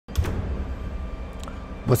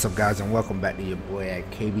What's up, guys, and welcome back to your boy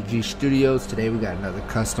at KBG Studios. Today we got another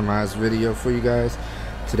customized video for you guys.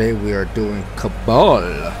 Today we are doing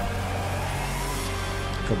Kabal.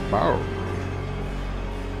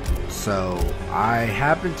 So I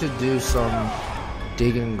happened to do some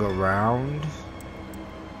digging around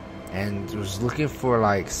and was looking for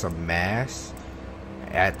like some masks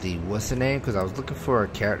at the because I was looking for a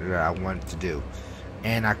character that I wanted to do,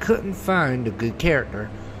 and I couldn't find a good character.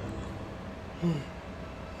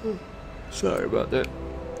 Sorry about that.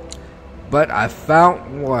 But I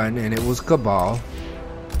found one, and it was Kabal.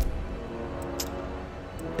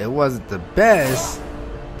 It wasn't the best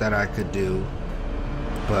that I could do,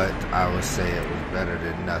 but I would say it was better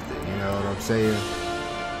than nothing. You know what I'm saying?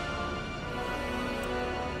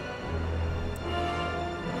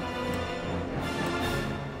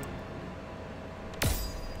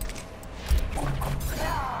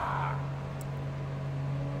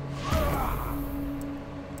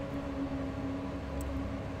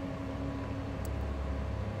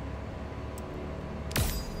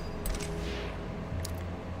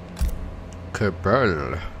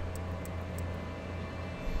 Kabal.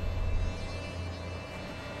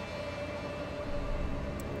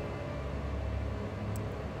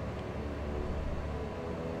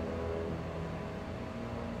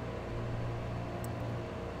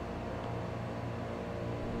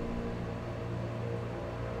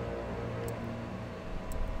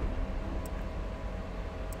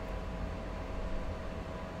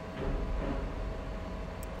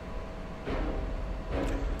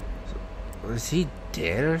 Is he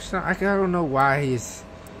dead or something? I don't know why he's...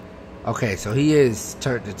 Okay, so he is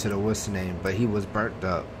turned into the what's the name, but he was burnt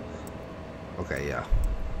up. Okay, yeah.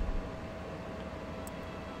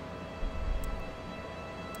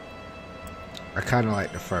 I kind of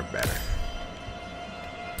like the fur better.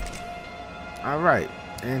 Alright,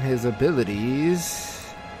 and his abilities.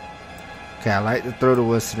 Okay, I like to throw the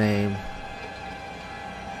what's the name.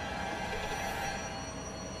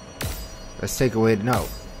 Let's take away the no.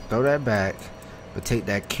 Throw that back, but take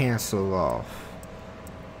that cancel off.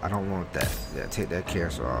 I don't want that. Yeah, take that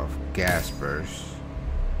cancel off. Gas burst.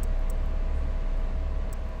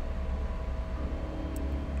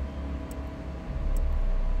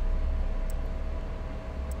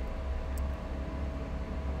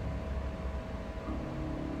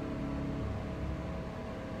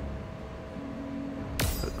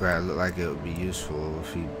 Look like it would be useful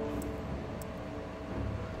if he...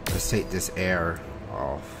 Let's take this air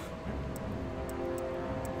off.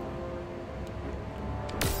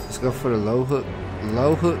 Let's go for the low hook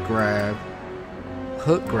grab,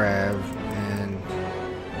 and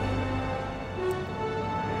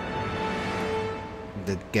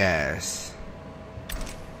the gas.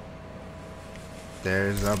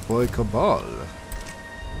 There's our boy Kabal.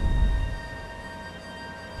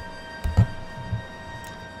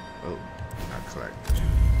 Oh, not collected.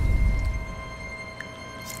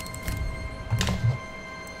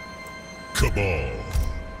 Kabal.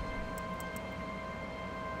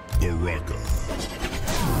 Baraka.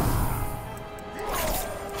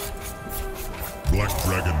 Black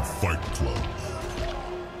Dragon Fight Club.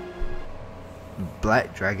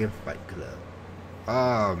 Black Dragon Fight Club.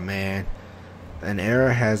 Oh man. An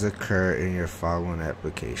error has occurred in your following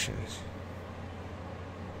applications.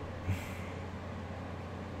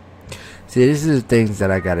 See, this is the things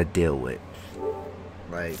that I gotta deal with.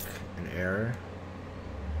 Like an error.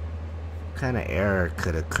 What kind of error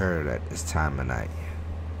could occur at this time of night?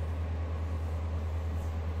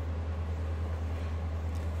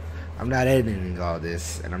 I'm not editing all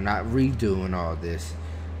this, and I'm not redoing all this.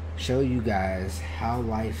 Show you guys how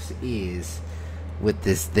life is with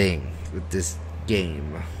this thing, with this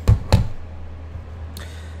game.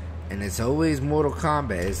 And it's always Mortal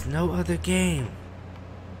Kombat. It's no other game.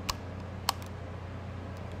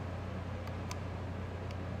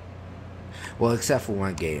 Well, except for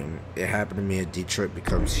one game. It happened to me in Detroit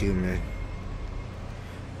Becomes Human.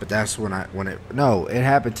 But that's when it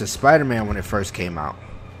happened to Spider-Man when it first came out.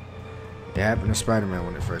 It happened to Spider-Man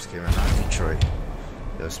when it first came out, not Detroit.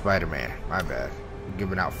 It was Spider-Man. My bad. I'm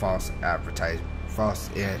giving out false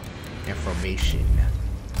information.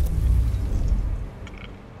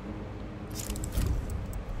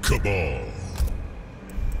 Kabal.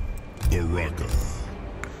 Baraka.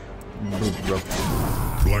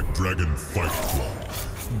 Black Dragon Fight Club.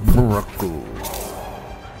 Baraka.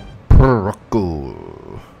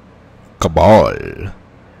 Kabal.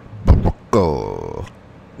 Baraka.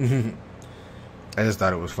 I just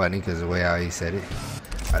thought it was funny because the way how he said it.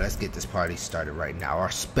 Alright, let's get this party started right now.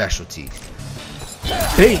 Our specialty.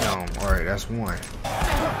 Bam! Alright, that's one.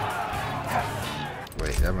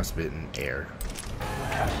 Wait, that must have been air.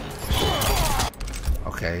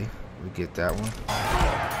 Okay, we get that one.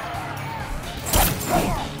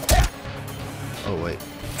 Oh wait.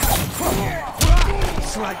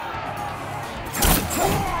 It's like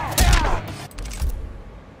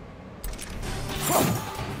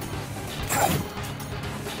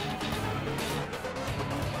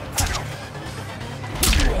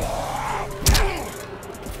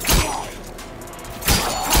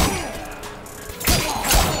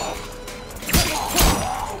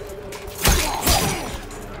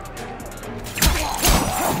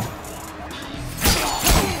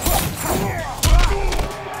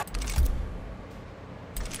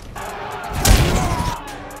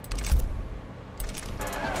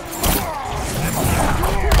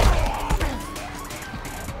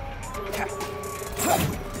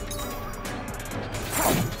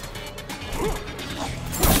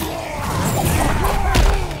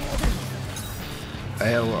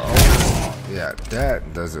yeah,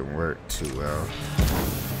 that doesn't work too well.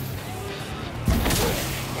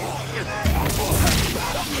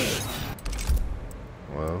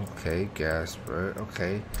 Well, okay, gas, right?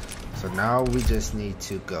 Okay, so now we just need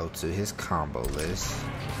to go to his combo list.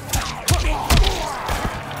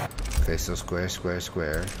 Okay, so square, square,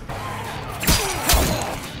 square.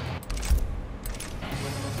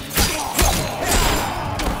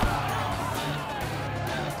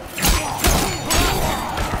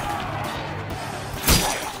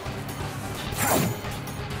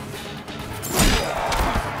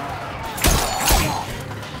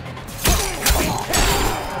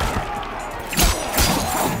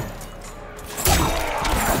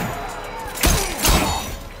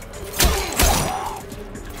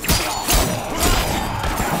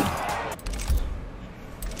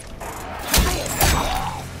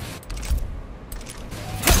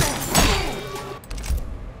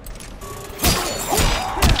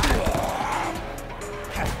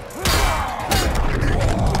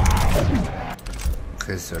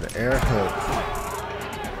 Okay, so the air hook.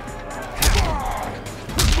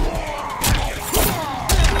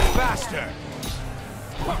 faster.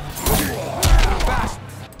 Fast.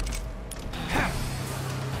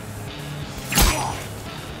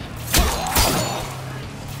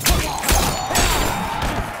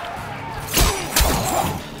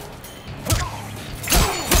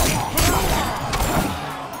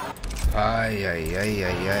 Ay, ay, ay,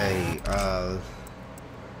 ay, ay.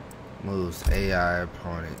 Moves AI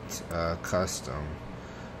opponent, custom,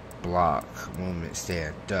 block, movement,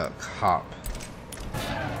 stand, duck, hop.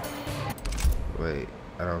 Wait,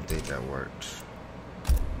 I don't think that worked.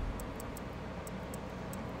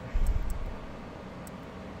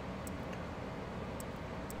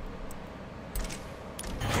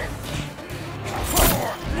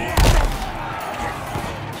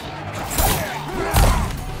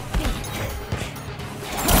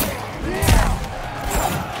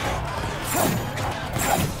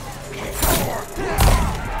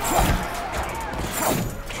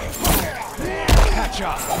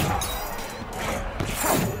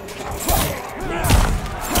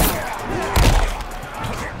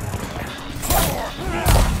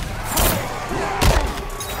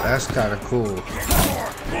 That's kind of cool.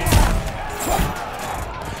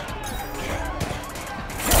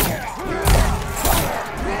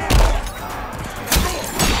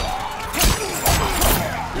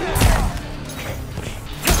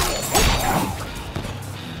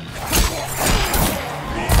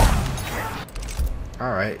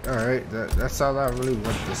 All right. That's all I really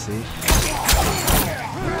want to see.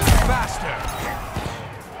 Faster.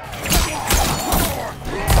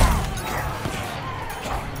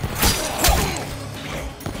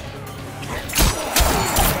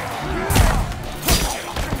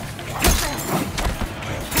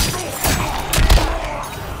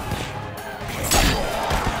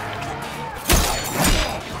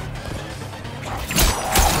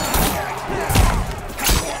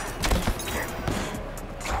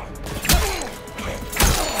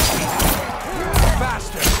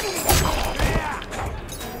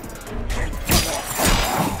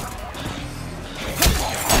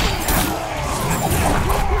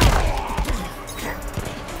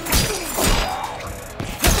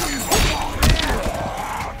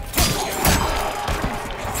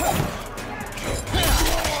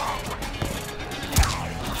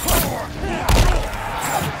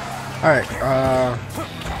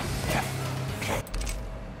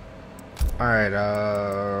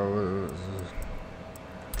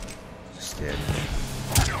 Just dead.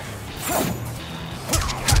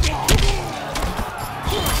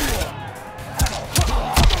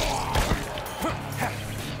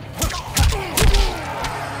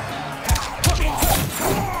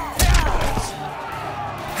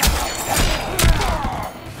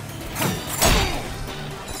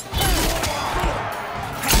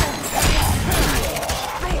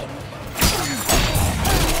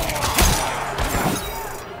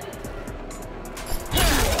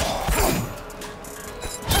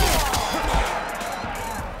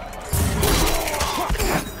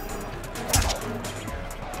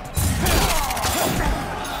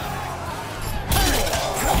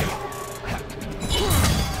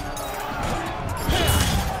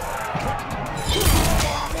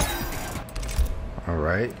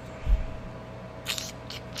 right?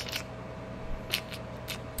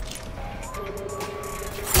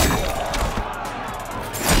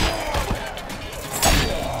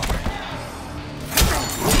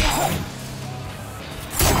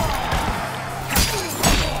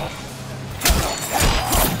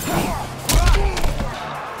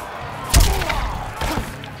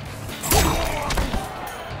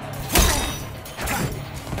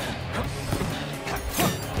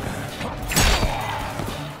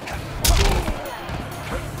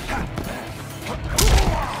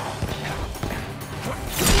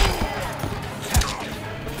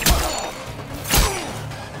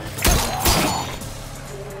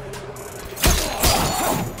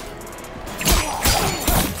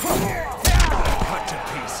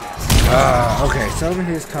 Okay, some of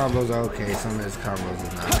his combos are okay, some of his combos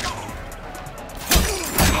are not.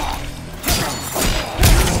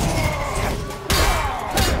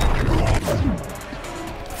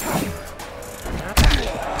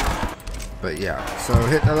 But yeah, so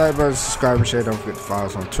hit the like button, subscribe, and share. Don't forget to follow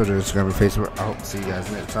us on Twitter, Instagram, and Facebook. I hope to see you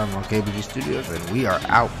guys next time on KBG Studios, and we are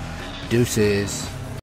out. Deuces.